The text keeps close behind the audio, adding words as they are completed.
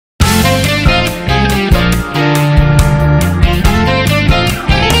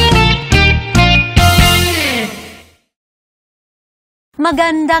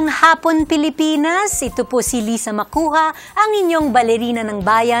Magandang hapon Pilipinas! Ito po si Lisa Macuja, ang inyong balerina ng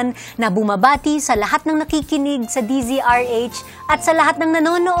bayan na bumabati sa lahat ng nakikinig sa DZRH at sa lahat ng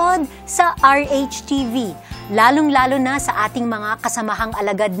nanonood sa RHTV, lalong-lalo na sa ating mga kasamahang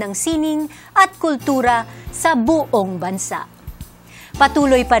alagad ng sining at kultura sa buong bansa.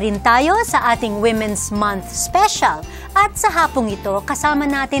 Patuloy pa rin tayo sa ating Women's Month Special at sa hapong ito kasama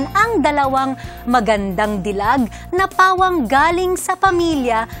natin ang dalawang magandang dilag na pawang galing sa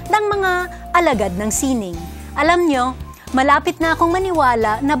pamilya ng mga alagad ng sining. Alam nyo, malapit na akong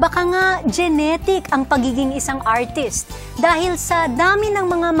maniwala na baka nga genetic ang pagiging isang artist dahil sa dami ng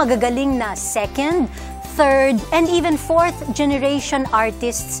mga magagaling na second, third, and even fourth generation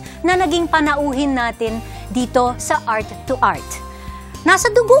artists na naging panauhin natin dito sa Art2art.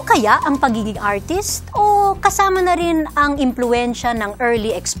 Nasa dugo kaya ang pagiging artist o kasama na rin ang impluensya ng early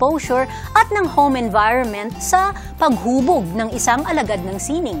exposure at ng home environment sa paghubog ng isang alagad ng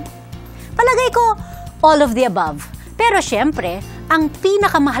sining? Palagay ko, all of the above. Pero syempre, ang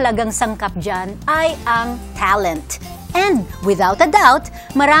pinakamahalagang sangkap dyan ay ang talent. And without a doubt,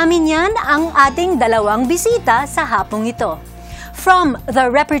 marami niyan ang ating dalawang bisita sa hapong ito. From the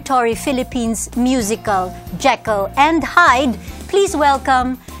Repertory Philippines musical Jekyll and Hyde, please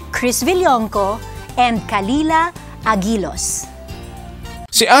welcome Cris and Kalila Aguilos.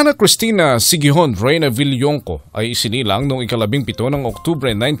 Si Ana Cristina Sigihon Reyna Vollonco ay isinilang noong 17 ng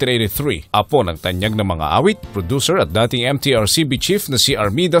Oktubre 1983. Apo ng tanyag ng mga awit, producer at dating MTRCB chief na si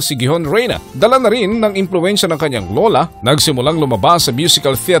Armida Sigihon Reyna. Dala na rin ng impluensya ng kanyang lola, nagsimulang lumabas sa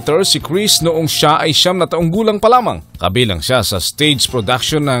musical theater si Cris noong siya ay 9 na taong gulang pa lamang. Kabilang siya sa stage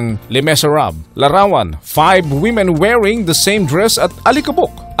production ng Les Miserables, Larawan, 5 Women Wearing the Same Dress at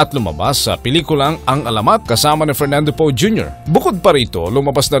Alikabok, at lumabas sa pelikulang Ang Alamat kasama ni Fernando Poe Jr. Bukod pa rito,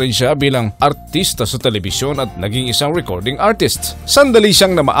 lumabas na rin siya bilang artista sa telebisyon at naging isang recording artist. Sandali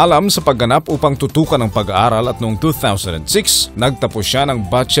siyang namaalam sa pagganap upang tutukan ng pag-aaral at noong 2006, nagtapos siya ng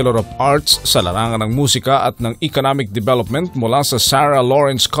Bachelor of Arts sa larangan ng musika at ng Economic Development mula sa Sarah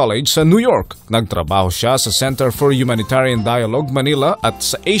Lawrence College sa New York. Nagtrabaho siya sa Center for Humanitarian Dialogue Manila at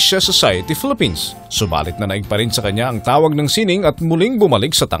sa Asia Society Philippines. Subalit na naig pa rin sa kanya ang tawag ng sining at muling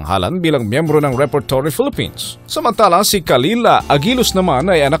bumalik sa tanghalan bilang miyembro ng Repertory Philippines. Samantala, si Kalila Aguilos naman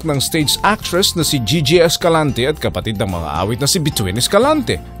ay anak ng stage actress na si Gigi Escalante at kapatid ng mga awit na si Bituin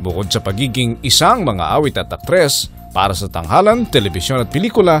Escalante. Bukod sa pagiging isang mga awit at aktres, para sa tanghalan, telebisyon at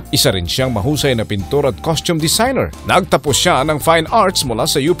pelikula, isa rin siyang mahusay na pintor at costume designer. Nagtapos siya ng Fine Arts mula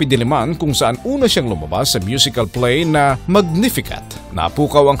sa UP Diliman kung saan una siyang lumabas sa musical play na Magnificat.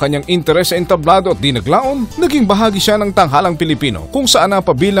 Napukaw ang kanyang interes sa entablado at di naglaon, naging bahagi siya ng tanghalang Pilipino kung saan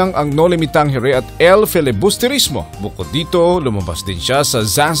napabilang ang No Limitang Hire at El Filibusterismo. Bukod dito, lumabas din siya sa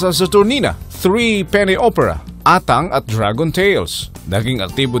Zaza Saturnina, 3 Penny Opera, Atang at Dragon Tales. Naging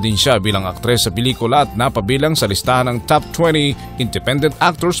aktibo din siya bilang aktres sa pelikula at napabilang sa listahan ng Top 20 Independent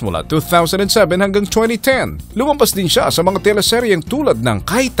Actors mula 2007 hanggang 2010. Lumampas din siya sa mga teleseryeng tulad ng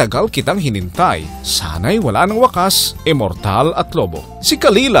Kay Tagal Kitang Hinintay, Sana'y Wala Nang Wakas, Immortal at Lobo. Si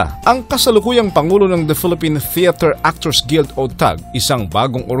Kalila, ang kasalukuyang pangulo ng The Philippine Theater Actors Guild o TAG, isang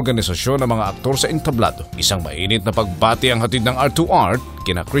bagong organisasyon ng mga aktor sa entablado. Isang mainit na pagbati ang hatid ng Art2art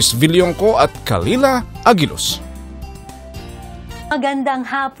kina Cris at Kalila Aguilos. Magandang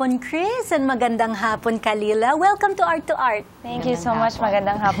hapon, Cris, and magandang hapon, Kalila. Welcome to Art2art. Thank you so much.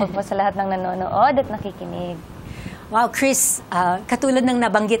 Magandang hapon po sa lahat ng nanonood at nakikinig. Wow, Cris, katulad ng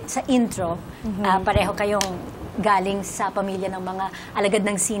nabanggit sa intro, pareho kayong galing sa pamilya ng mga alagad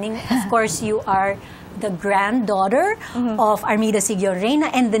ng sining. Of course, you are the granddaughter of Armida Sigihon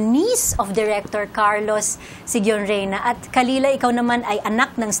Reyna and the niece of director Carlos Sigihon Reyna. At Kalila, ikaw naman ay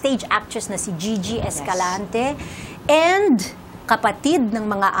anak ng stage actress na si Gigi Escalante and kapatid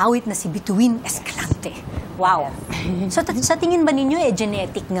ng mga awit na si Bituin Escalante. Wow. So sa tingin ba ninyo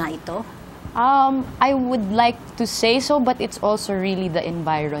genetic nga ito? I would like to say so, but it's also really the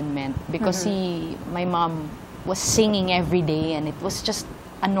environment because my mom was singing every day and it was just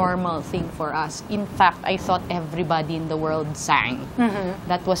a normal thing for us. In fact, I thought everybody in the world sang.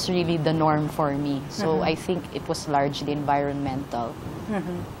 That was really the norm for me. So I think it was largely environmental.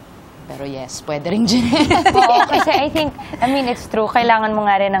 Pero yes, pwede rin genetic. Oo, kasi I mean, it's true. Kailangan mo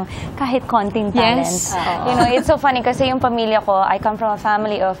nga rin ng kahit konting talent. Yes. You know, it's so funny kasi yung pamilya ko, I come from a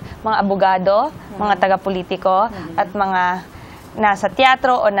family of mga abogado, mga taga-politiko, at mga nasa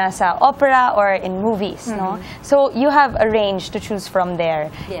teatro o nasa opera or in movies, no? So you have a range to choose from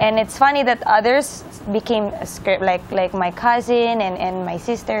there. Yeah. And it's funny that others became like my cousin and my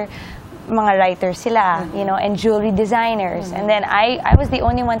sister mga writers sila, you know, and jewelry designers. And then I was the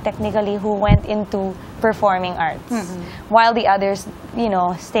only one technically who went into performing arts, while the others, you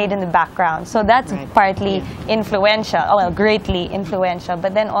know, stayed in the background. So that's partly influential, oh, well, greatly influential.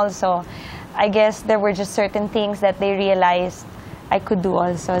 But then also, I guess there were just certain things that they realized I could do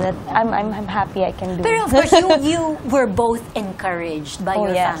also, that I'm happy I can do. Pero of course, you were both encouraged by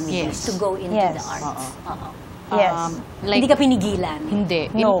your families to go into the arts. Yes. Like, Hindi ka pinigilan? Hindi.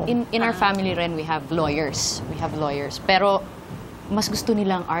 No. In our family rin, we have lawyers. Pero mas gusto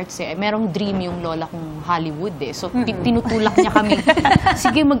nilang arts eh. Merong dream yung lola kong Hollywood eh. So, tinutulak niya kami.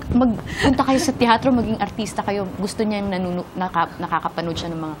 Sige, magpunta kayo sa teatro, maging artista kayo. Gusto niyang nakakapanood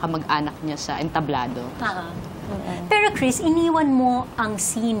siya ng mga kamag-anak niya sa entablado. Pero Cris, iniwan mo ang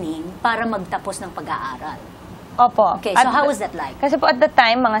sining para magtapos ng pag-aaral. Opo. Okay, so how was that like? Kasi po at the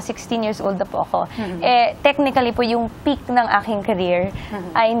time, mga 16 years old na po ako. Eh, technically po, yung peak ng aking career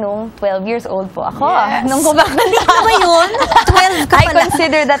ay nung 12 years old po ako. Yes. Nung kumakanta. Peak na ba yun? 12 ka I pala.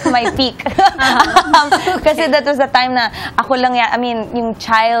 consider that my peak. Kasi that was the time na ako lang, I mean, yung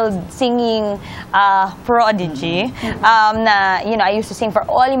child singing prodigy, na, you know, I used to sing for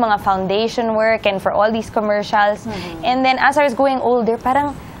all yung mga foundation work and for all these commercials. And then as I was going older,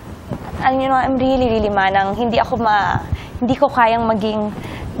 parang, you know, I'm really manang hindi ko kayang maging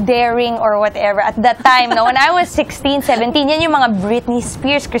daring or whatever at that time. No, when I was 16, 17, yan yung mga Britney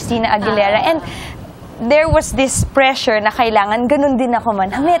Spears, Christina Aguilera, and there was this pressure na kailangan ganun din ako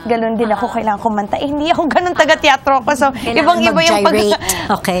manamit, ganun din ako kailangan kumanta. Eh, hindi ako ganun taga-teatro ko. So, ibang-iba yung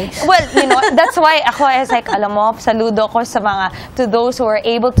Okay. Well, you know, that's why ako, I was like, alam mo, saludo ko sa to those who were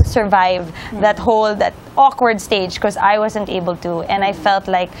able to survive that awkward stage, because I wasn't able to, and I felt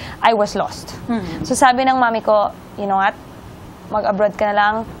like I was lost. So sabi ng mami ko, you know what, mag-abroad ka na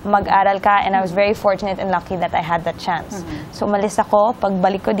lang, mag-aral ka, and I was very fortunate and lucky that I had that chance. So umalis ako,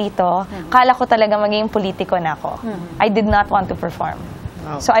 pagbalik ko dito, kala ko talaga magiging politiko na ako. I did not want to perform.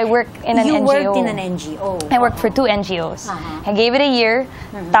 So I worked in an NGO. You worked in an NGO. I worked for 2 NGOs. I gave it a year,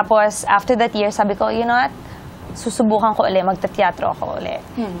 tapos after that year, sabi ko, you know what, susubukan ko ulit, magta-teatro ako ulit.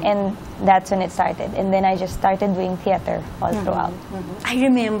 And that's when it started. And then I just started doing theater all throughout. I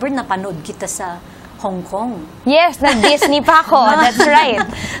remember, napanood kita sa Hong Kong. Yes, nag-Disney pa ako. That's right.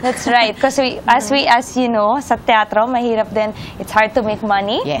 That's right. Because as you know, sa teatro, mahirap din. It's hard to make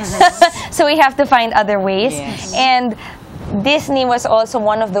money. Yes. So we have to find other ways. Yes. And Disney was also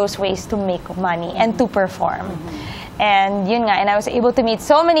one of those ways to make money and to perform. And yun nga, and I was able to meet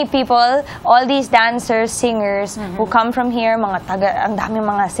so many people, all these dancers, singers, who come from here, ang dami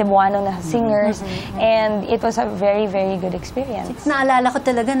mga Cebuano na singers, and it was a very, very good experience. Naalala ko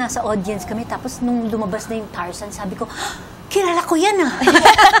talaga, nasa audience kami, tapos nung lumabas na yung Tarzan, sabi ko, kilala ko yan ah.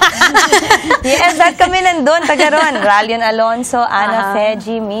 Yes, that kami nandun, taga ron. Ralion Alonso, Ana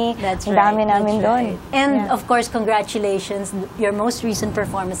Feji, me. That's ang right. dami namin doon. And of course, congratulations. Your most recent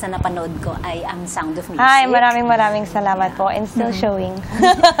performance na napanood ko ay ang Sound of Music. Hi, maraming salamat po, and still showing.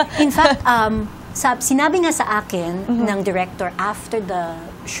 In fact, sinabi nga sa akin ng director after the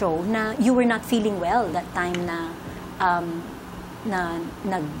show na you were not feeling well that time na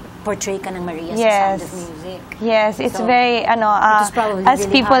nag-portray ka ng Maria sa Sound of Music. Yes, it's So, very, was probably as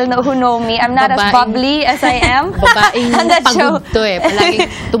really people hard. who know me, I'm not as bubbly as I am. Babaeng on that show. pagod to eh. Palaging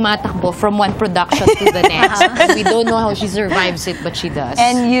tumatakbo from one production to the next. We don't know how she survives it, but she does.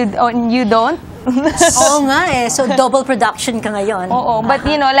 And you don't? Oo nga eh. So, double production ka ngayon. Oo, but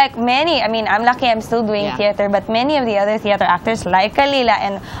you know, like many, I mean, I'm lucky I'm still doing theater, but many of the other theater actors, like Kalila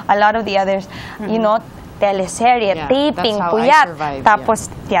and a lot of the others, you know, teleserye, taping, that's how I puyat, survived, tapos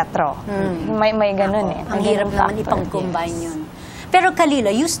teatro. May ganun eh. Ang hirap naman ipang-combine yun. Pero Kalila,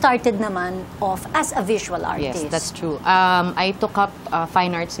 you started naman off as a visual artist. Yes, that's true. I took up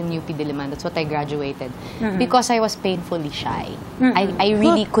fine arts in UP Diliman. That's what I graduated. Because I was painfully shy. I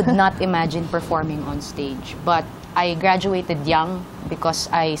really could not imagine performing on stage. But I graduated young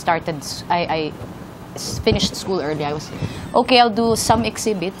because I finished school early. I was, okay, I'll do some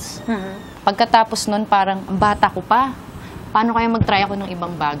exhibits. Pagkatapos nun, parang, ang bata ko pa. Paano kaya mag-try ako ng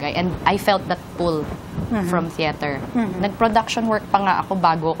ibang bagay? And I felt that pull from theater. Nag-production work pa nga ako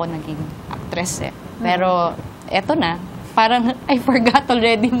bago ako naging actress eh. Pero, eto na. Parang, I forgot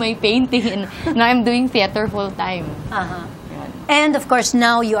already my painting. And now I'm doing theater full-time. And of course,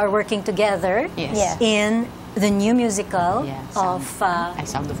 now you are working together Yes. in the new musical of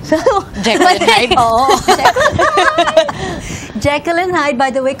Sound of Music. Jekyll and Hyde. Jekyll and Hyde. By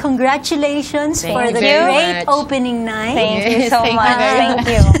the way, congratulations for the you very great much. opening night. Thank you so Thank you much. very Thank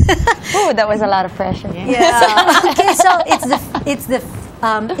you. Ooh, that was a lot of pressure. Yeah. Okay, so it's the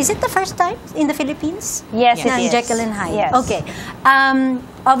Is it the first time in the Philippines? Yes, ng it is. Jekyll and Hyde? Yes. Okay.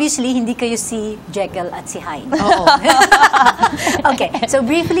 Obviously, hindi kayo si Jekyll at si Hyde. Oo. Okay. So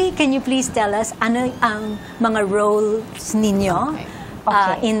briefly, can you please tell us ano ang mga roles ninyo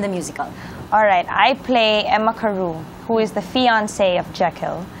Okay. in the musical? All right, I play Emma Carew, who is the fiancée of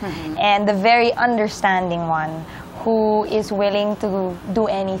Jekyll, and the very understanding one, who is willing to do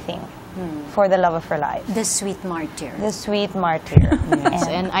anything for the love of her life. The sweet martyr. The sweet martyr. Yes,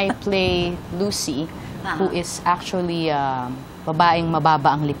 and I play Lucy, who is actually babaeng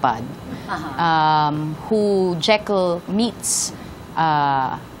mababa ang lipad, who Jekyll meets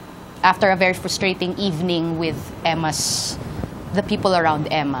after a very frustrating evening with the people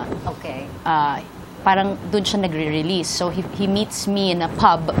around Emma. Okay. Parang dun siya nagre-release. So he meets me in a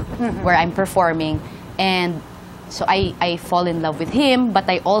pub where I'm performing, and so I fall in love with him, but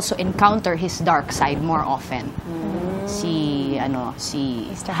I also encounter his dark side more often. Si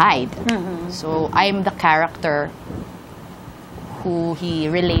Hyde. So I'm the character who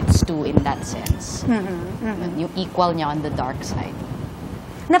he relates to in that sense. Yung equal niya on the dark side.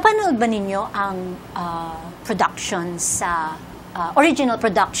 Napanood ba ninyo ang production sa original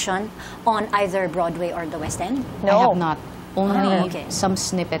production on either Broadway or the West End? No. I have not. Only okay. some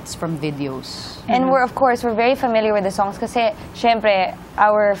snippets from videos. And we're very familiar with the songs kasi, syempre,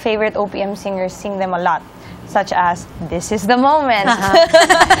 our favorite OPM singers sing them a lot. Such as, This Is the Moment.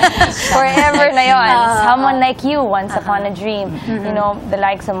 Forever na yun. Someone Like You, Once Upon a Dream. You know, the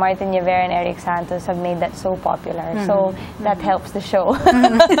likes of Martin Llever and Eric Santos have made that so popular. So, that helps the show.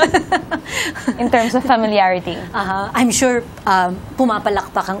 In terms of familiarity. I'm sure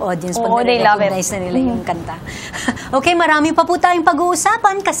pumapalakpak ang audience pag Oo, they love it. na nila yung kanta. Okay, marami pa po tayong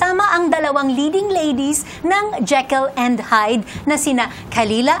pag-uusapan kasama ang dalawang leading ladies ng Jekyll and Hyde na sina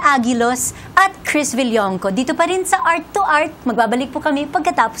Kalila Aguilos at Cris Vollonco. Dito pa rin sa Art2art, magbabalik po kami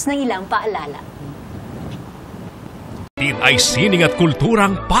pagkatapos ng ilang paalala. Ay sining at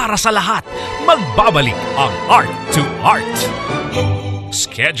kulturang para sa lahat. Magbabalik ang Art2art.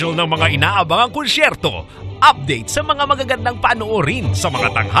 Schedule ng mga inaabangang konsyerto. Update sa mga magagandang panoorin sa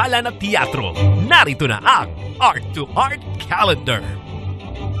mga tanghalan at teatro. Narito na ang Art2art Calendar.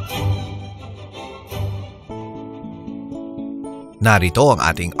 Narito ang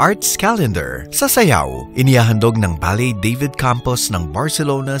ating arts calendar. Sa sayaw, inihahandog ng Ballet David Campos ng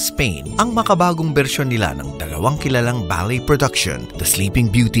Barcelona, Spain ang makabagong bersyon nila ng dalawang kilalang ballet production, The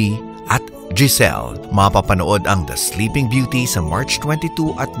Sleeping Beauty at Giselle. Mapapanood ang The Sleeping Beauty sa March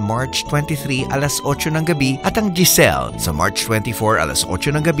 22 at March 23 alas 8 ng gabi at ang Giselle sa March 24 alas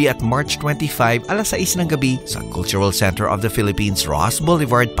 8 ng gabi at March 25 alas 6 ng gabi sa Cultural Center of the Philippines, Rojas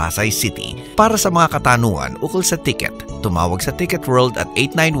Boulevard, Pasay City. Para sa mga katanungan ukol sa ticket, tumawag sa Ticket World at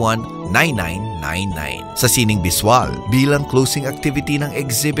 891-9999. Sa sining biswal, bilang closing activity ng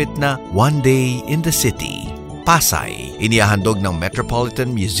exhibit na One Day in the City, Pasay, inihahandog ng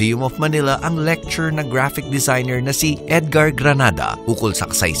Metropolitan Museum of Manila ang lecture na graphic designer na si Edgar Granada ukol sa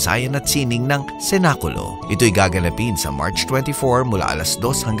kasaysayan at sining ng Senakulo. Ito'y gaganapin sa March 24 mula alas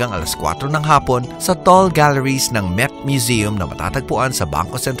 2 hanggang alas 4 ng hapon sa Tall Galleries ng Met Museum na matatagpuan sa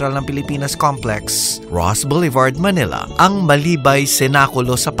Bangko Sentral ng Pilipinas Complex, Ross Boulevard, Manila. Ang Malibay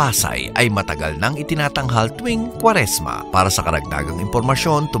Senakulo sa Pasay ay matagal nang itinatanghal tuwing Kwaresma. Para sa karagdagang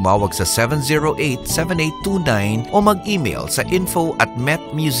impormasyon, tumawag sa 708-7829 o mag-email sa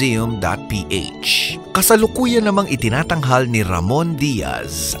info@metmuseum.ph. Kasalukuyan namang itinatanghal ni Ramon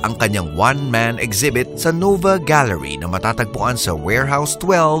Diaz ang kanyang one-man exhibit sa Nova Gallery na matatagpuan sa Warehouse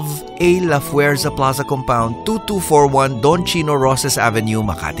 12, A La Fuerza Plaza Compound, 2241 Don Chino Roses Avenue,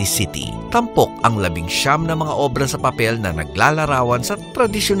 Makati City. Tampok ang 19 na mga obra sa papel na naglalarawan sa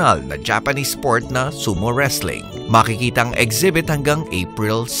tradisyonal na Japanese sport na sumo wrestling. Makikita ang exhibit hanggang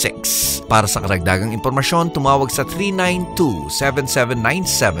April 6. Para sa karagdagang impormasyon, tumawag sa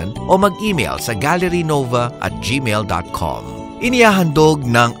 392-7797 o mag-email sa gallerynova@gmail.com. Inihahandog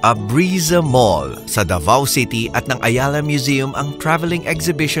ng Abriza Mall sa Davao City at ng Ayala Museum ang traveling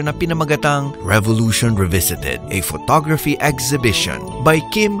exhibition na pinamagatang Revolution Revisited, a photography exhibition by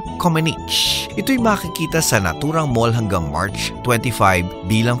Kim Komenich. Ito'y makikita sa Naturang Mall hanggang March 25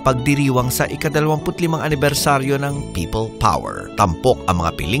 bilang pagdiriwang sa ika-25 anibersaryo ng People Power. Tampok ang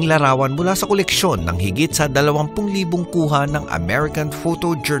mga piling larawan mula sa koleksyon ng higit sa 20,000 kuha ng American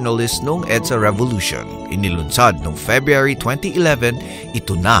photojournalist noong EDSA Revolution. Inilunsad noong February 2011,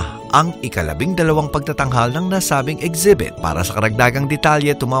 ito na ang ika-12 pagtatanghal ng nasabing exhibit. Para sa karagdagang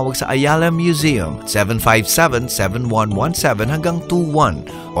detalye, tumawag sa Ayala Museum 757-7117 hanggang 21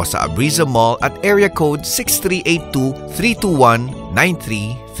 o sa Abriza Mall at area code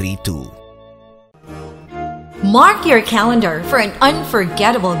 6382-321-9332. Mark your calendar for an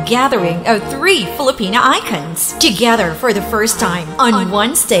unforgettable gathering of 3 Filipina icons together for the first time on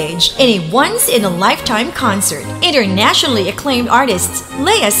one stage in a once-in-a-lifetime concert. Internationally acclaimed artists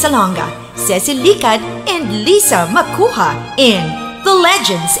Lea Salonga, Cecil Licad, and Lisa Macuja in The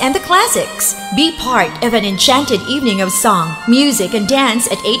Legends and the Classics. Be part of an enchanted evening of song, music, and dance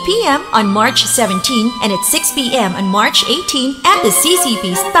at 8 p.m. on March 17 and at 6 p.m. on March 18 at the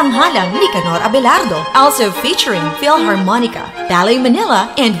CCP's Tanghalang Nicanor Abelardo. Also featuring Philharmonica, Ballet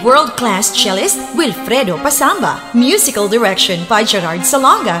Manila, and world-class cellist Wilfredo Pasamba. Musical direction by Gerard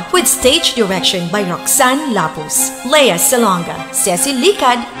Salonga with stage direction by Roxanne Lapus. Lea Salonga, Cecil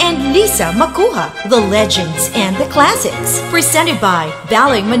Licad, and Lisa Macuja. The Legends and the Classics. Presented by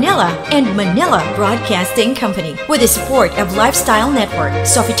Ballet Manila and Manila Broadcasting Company with the support of Lifestyle Network,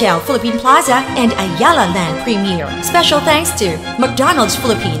 Sofitel Philippine Plaza, and Ayala Land Premier. Special thanks to McDonald's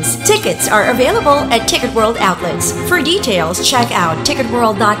Philippines. Tickets are available at Ticket World outlets. For details, check out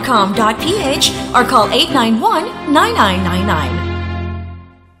ticketworld.com.ph or call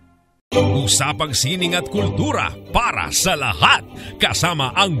 891-9999. Usapang sining at kultura para sa lahat.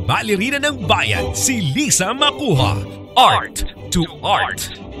 Kasama ang balerina ng bayan, si Lisa Macuja.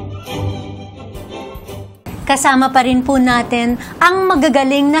 Art2art. Kasama pa rin po natin ang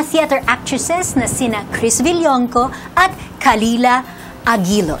magagaling na theater actresses na sina Cris Vollonco at Kalila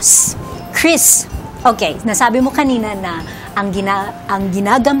Aguilos. Cris, okay, nasabi mo kanina na ang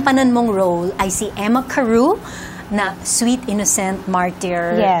ginagampanan mong role ay si Emma Carew na sweet, innocent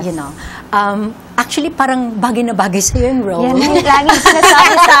martyr, Yes. you know. Actually, parang bagay na bagay sa'yo yung role. Yan, laging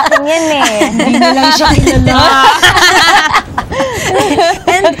sinasabi sa akin yan eh. Hindi na lang siya kilala.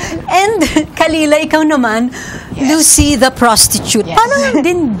 and Kalila, ikaw naman, Lucy the prostitute. Yes. Parang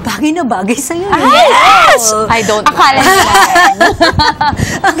din bagay na bagay sa'yo. Yes! I don't know. Akala nila.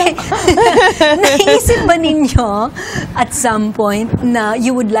 Okay. Naisip ba ninyo at some point na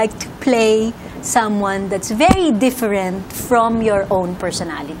you would like to play someone that's very different from your own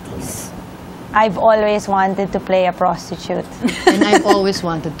personalities? I've always wanted to play a prostitute. And I've always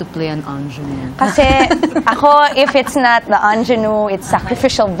wanted to play an ingenue. Kasi ako, if it's not the ingenue, it's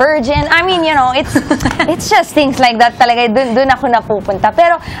sacrificial virgin. I mean, you know, it's just things like that talaga. Dun ako napupunta.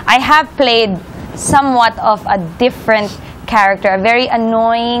 Pero I have played somewhat of a different character, a very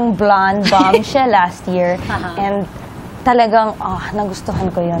annoying blonde bombshell last year. And talagang,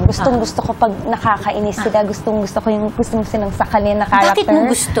 nagustuhan ko yun. Gusto ko pag nakakainis sila, gusto ko yung gusto mo silang sakalin na character. Bakit mo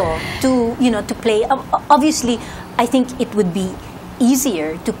gusto to, you know, to play? Obviously, I think it would be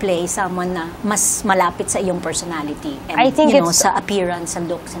easier to play someone na mas malapit sa iyong personality and, I think you know, it's- sa appearance, sa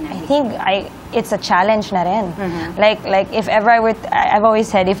looks and I everything. think it's a challenge na rin. Like if ever I've always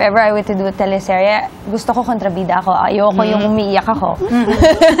said, if ever I were to do a teleserye, gusto ko kontrabida ako. Ayoko yung umiiyak ako.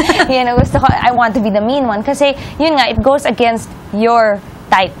 You know, I want to be the mean one. Kasi, yun nga, it goes against your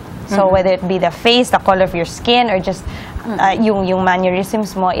type. So whether it be the face, the color of your skin, or just yung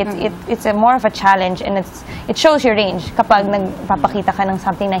mannerisms mo, it's a more of a challenge, and it shows your range kapag nagpapakita ka ng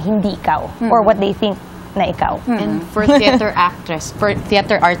something na hindi ikaw, or what they think na ikaw. And for theater artists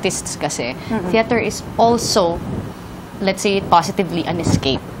kasi, theater is also, let's say it positively, an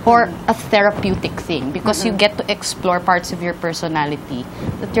escape or a therapeutic thing because you get to explore parts of your personality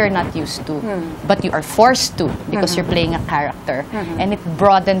that you're not used to, but you are forced to because you're playing a character, and it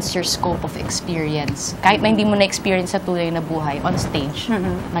broadens your scope of experience. Kahit na hindi mo na-experience sa tunay na buhay, on stage,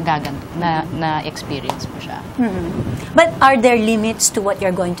 na-experience mo siya. But are there limits to what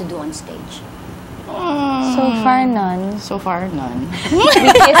you're going to do on stage? So far, none. So far, none.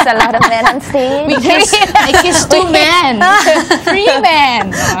 We kiss a lot of men on stage. I kissed 2 men. 3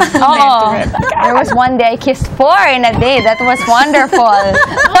 men. Oh, there was one day I kissed 4 in a day. That was wonderful.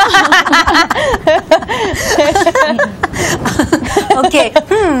 Okay,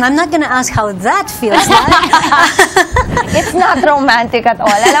 I'm not gonna ask how that feels like. It's not romantic at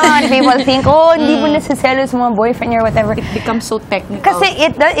all. Alam mo, people think, hindi mo nasiselos mga boyfriend or whatever. It becomes so technical. Kasi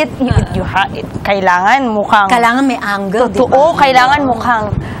kailangan mukhang Kailangan may angle, di ba? totoo, kailangan mukhang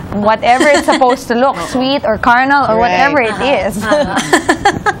whatever it's supposed to look, sweet or carnal or whatever it is.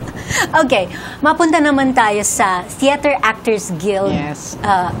 Okay, mapunta naman tayo sa Theater Actors Guild Yes.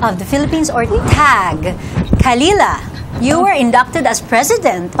 of the Philippines, or TAG. Kalila, you were inducted as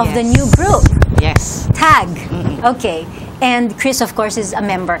president of the Yes. new group, Yes. TAG. Okay. And Cris, of course, is a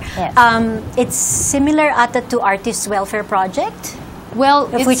member. Yes. It's similar ata to Artists Welfare Project,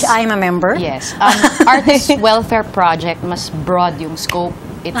 Well, of which I am a member. Yes. Artist Welfare Project, mas broad yung scope.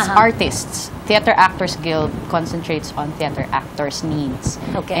 It's artists. Theater Actors Guild concentrates on theater actors' needs.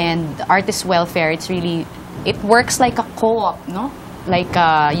 Okay. And Artist Welfare, it works like a co-op, no? Like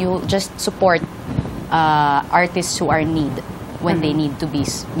you just support artists who are need when they need to be,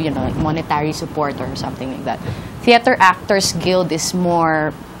 monetary support or something like that. Theater Actors Guild is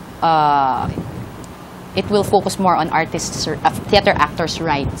more, it will focus more on theater actors'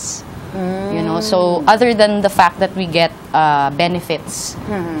 rights. So other than the fact that we get benefits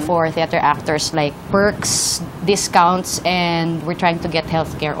for theater actors like perks, discounts, and we're trying to get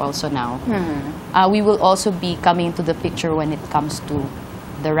healthcare also now, we will also be coming into the picture when it comes to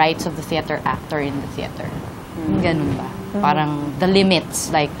the rights of the theater actor in the theater. Ganun ba? Parang the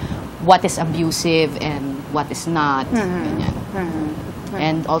limits, like what is abusive and what is not. Ganyan.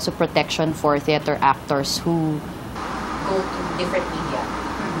 And also protection for theater actors who go to different media,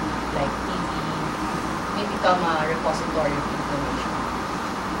 like TV. We become a repository of information.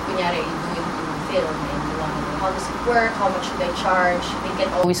 Kunyari, you do into film and you want to know how does it work, how much should I charge. They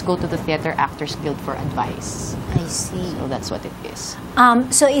can always go to the Theater Actors Guild for advice. I see. So that's what it is.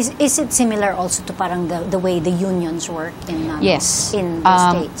 So is it similar also to parang the way the unions work in Yes. in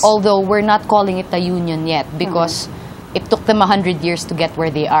the States? Although we're not calling it a union yet because it took them 100 years to get where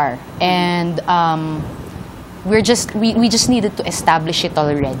they are. And we just needed to establish it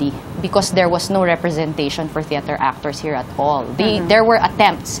already because there was no representation for theater actors here at all. There were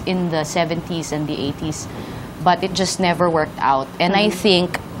attempts in the 70s and the 80s, but it just never worked out. And I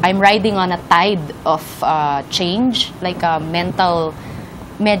think I'm riding on a tide of change, like a mental,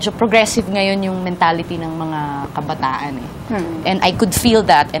 medyo progressive ngayon yung mentality ng mga kabataan And I could feel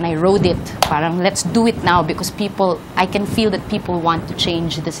that and I rode it. Parang let's do it now because I can feel that people want to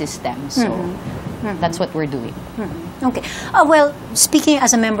change the system. So that's what we're doing. Okay. Well, speaking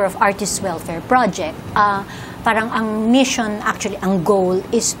as a member of Artists Welfare Project, parang ang mission, actually, ang goal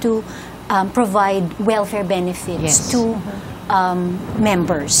is to provide welfare benefits to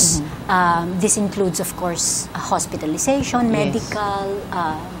members. This includes, of course, hospitalization, medical,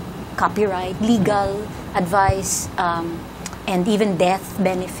 copyright, legal advice, and even death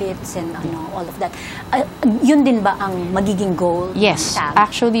benefits and all of that. Yun din ba ang magiging goal? Yes.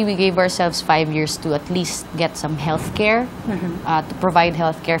 Actually, we gave ourselves 5 years to at least get some health care, to provide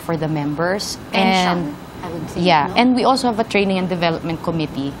health care for the members. And I would think, and we also have a training and development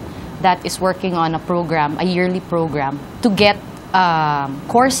committee that is working on a program, a yearly program, to get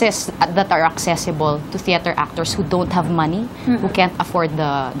courses that are accessible to theater actors who don't have money, who can't afford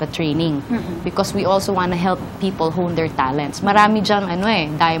the training. Because we also want to help people hone their talents. Marami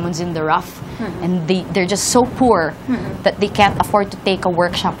dyang diamonds in the rough, and they're just so poor that they can't afford to take a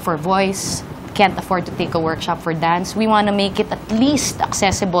workshop for voice, can't afford to take a workshop for dance. We want to make it at least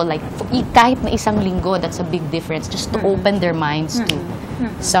accessible, like kahit na isang linggo, that's a big difference, just to open their minds to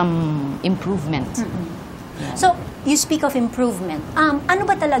some improvement. So, you speak of improvement. Ano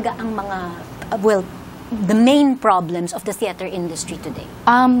ba talaga ang mga, the main problems of the theater industry today?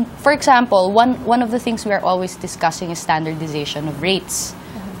 For example, one of the things we are always discussing is standardization of rates.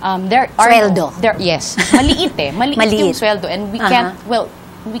 There are sweldo. Yes, maliit maliit yung sweldo, and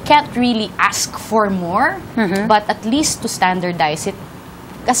we can't really ask for more, but at least to standardize it.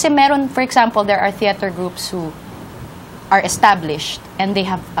 Kasi meron, for example, there are theater groups who are established and they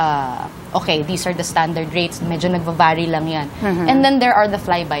have okay, these are the standard rates, medyo nagva-vary lang yan. And then there are the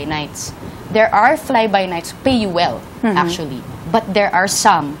fly-by-nights. There are fly-by-nights who pay you well, actually, but there are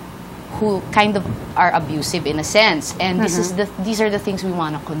some who kind of are abusive in a sense, and these are the things we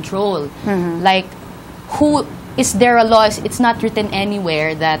want to control. Like, is there a law? It's not written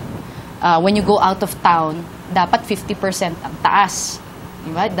anywhere that when you go out of town, dapat 50% ang taas.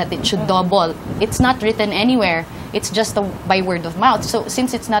 Diba? That it should double. It's not written anywhere. It's just by word of mouth. So,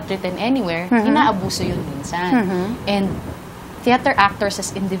 since it's not written anywhere, inaabuso yun minsan. And theater actors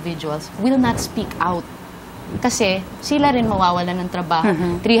as individuals will not speak out. Kasi sila rin mawawalan ng trabaho.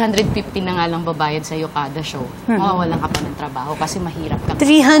 350 na nga lang babayad sa'yo kada show. Mawawalan ka pa ng trabaho kasi mahirap ka.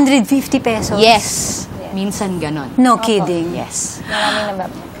 350 pesos? Yes. Minsan ganon. No kidding. Yes. Maraming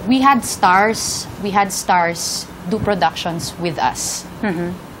nabab. We had stars do productions with us.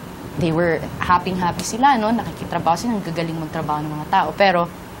 They were happy sila, no? Nakikitrabaho sila, nagagaling magtrabaho ng mga tao. Pero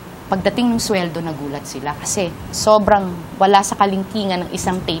pagdating ng sweldo, nagulat sila kasi sobrang wala sa kalingkingan ng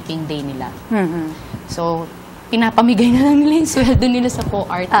isang taping day nila. So, pinapamigay na lang nila yung sweldo nila sa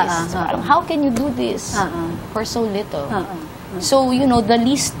co-artists. So, parang, how can you do this for so little? So, the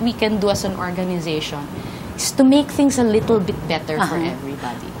least we can do as an organization is to make things a little bit better for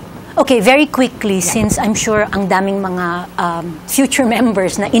everybody. Okay, very quickly, since I'm sure ang daming mga future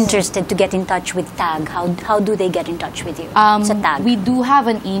members na interested to get in touch with TAG, how do they get in touch with you sa TAG? We do have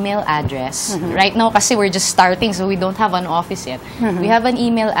an email address. Right now, kasi we're just starting, so we don't have an office yet. We have an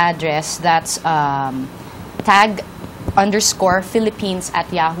email address that's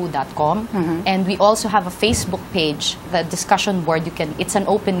 @Philippines@yahoo.com. And we also have a Facebook page, the discussion board. It's an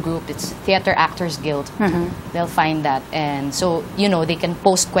open group. It's Theater Actors Guild. They'll find that. And so, they can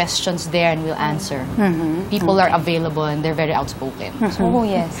post questions there and we'll answer. People are available and they're very outspoken. Oh,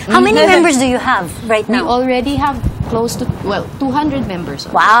 yes. How many members do you have right We now? already have close to, 200 members.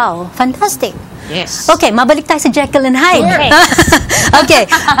 Wow, fantastic. Yes. Okay, mabalik tayo sa Jekyll and Hyde. Sure. Okay,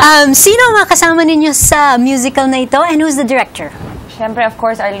 sino ang mga kasama ninyo sa musical na ito and who's the director? Siyempre, of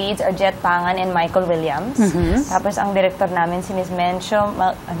course, our leads are Jet Pangan and Michael Williams. Tapos, ang director namin, si Miss Menchu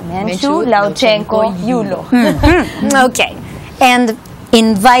Lauchenko Yulo. Okay, and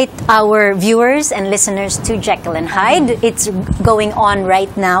invite our viewers and listeners to Jekyll and Hyde. It's going on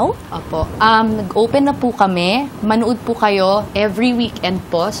right now. Opo. Nag-open na po kami. Manood po kayo every weekend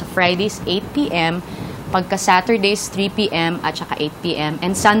po sa Fridays 8 p.m., pagka Saturdays 3 p.m. at saka 8 p.m.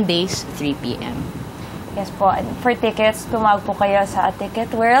 and Sundays 3 p.m. Yes po. And for tickets, tumawag po kayo sa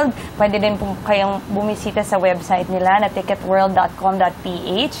Ticket World. Pwede din po kayong bumisita sa website nila na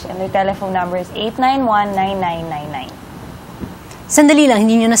ticketworld.com.ph and their telephone number is 891-9999. Sandali lang,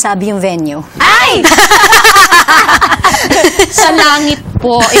 hindi nyo nasabi yung venue. Ay! Sa langit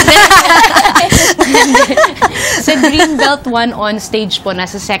po. Sa Greenbelt 1 on stage po,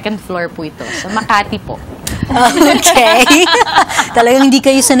 nasa second floor po ito. Sa Makati po. Okay. Talagang hindi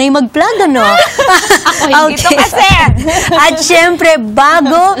kayo sanay mag-plug, ano? Ako hindi to kasi. At syempre,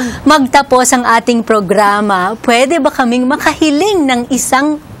 bago magtapos ang ating programa, pwede ba kaming makahiling ng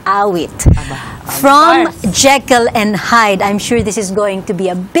isang awit? From Jekyll and Hyde. I'm sure this is going to be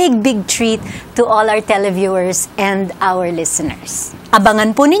a big, big treat to all our televiewers and our listeners.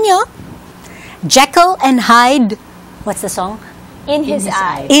 Abangan po ninyo. Jekyll and Hyde. What's the song? In His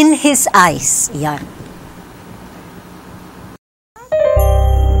Eyes. In His Eyes. Yan.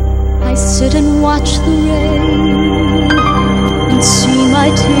 I sit and watch the rain and see my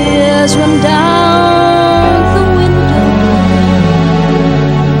tears run down the window.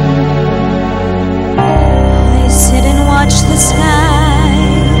 I sit and watch the sky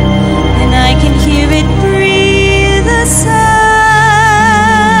and I can hear it breathe a sigh.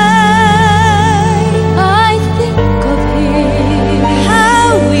 I think of him,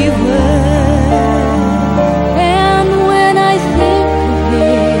 how we were, and when I think of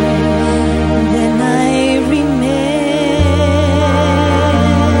him, then I remember.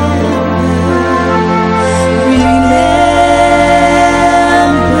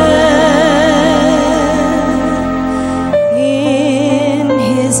 In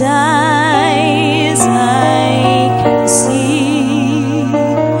his eyes I can see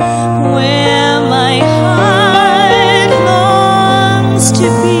where my heart longs to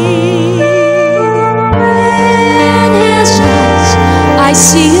be. In his eyes I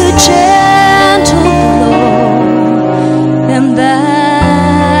see a gentle glow, and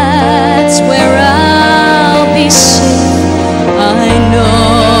that's where I'll be safe, I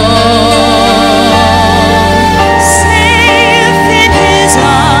know. Safe in his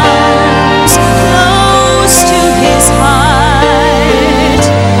arms, close to his heart,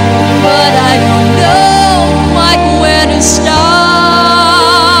 but I don't know quite where to start.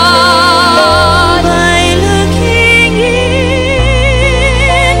 By looking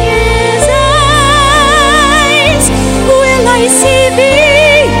in his eyes, will I see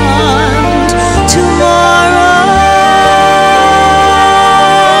beyond tomorrow?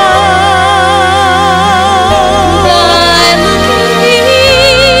 By looking in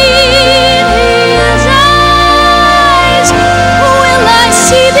his eyes, will I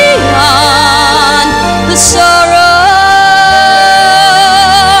see beyond the sorrow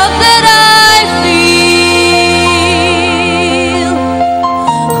that I feel?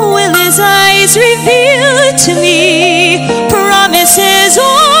 Will his eyes reveal to me promises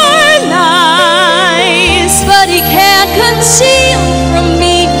or lies? But he can't conceal from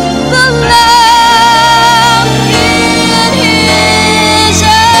me the love in his eyes. I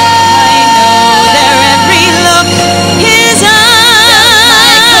know their every look, his eyes,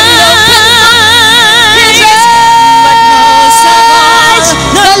 but most of all,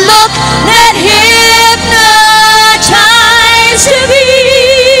 the look that hypnotized me.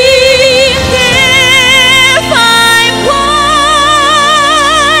 If I'm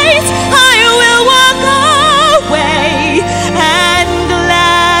wise, I will walk away and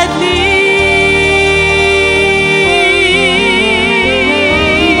gladly.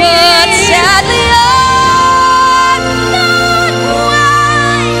 But sadly, I'm not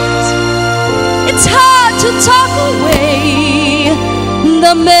wise. It's hard to talk away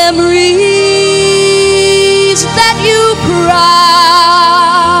the memories that you prize.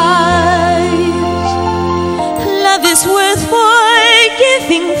 Love is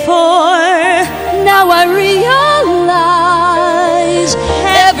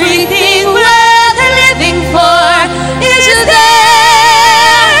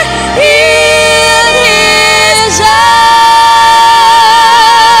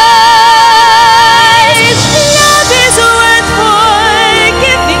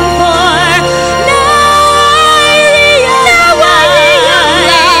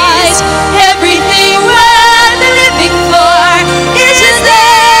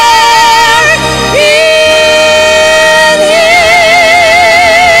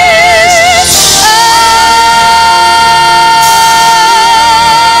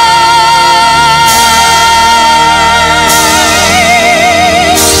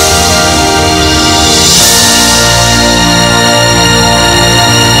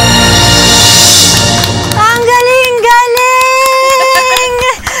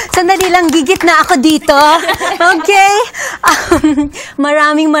Nagigit na ako dito. Okay?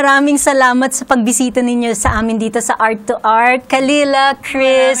 Maraming salamat sa pagbisita ninyo sa amin dito sa Art2art. Kalila,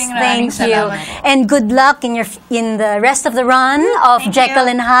 Cris, thank you. And good luck in the rest of the run of Jekyll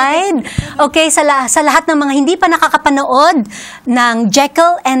and Hyde. Okay, sa lahat ng mga hindi pa nakakapanood ng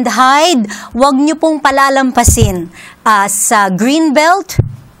Jekyll and Hyde, huwag niyo pong palalampasin sa Greenbelt,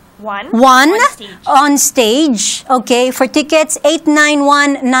 One on stage. Okay, for tickets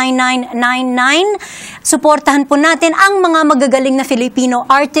 891-9999. Suportahan po natin ang mga magagaling na Filipino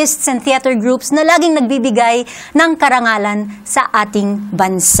artists and theater groups na laging nagbibigay ng karangalan sa ating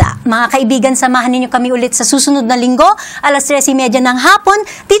bansa. Mga kaibigan, samahan ninyo kami ulit sa susunod na linggo, alas 3:30 ng hapon,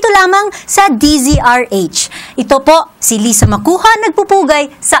 dito lamang sa DZRH. Ito po si Lisa Macuja, nagpupugay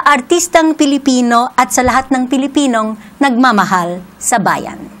sa artistang Pilipino at sa lahat ng Pilipinong nagmamahal sa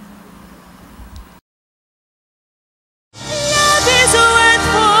bayan.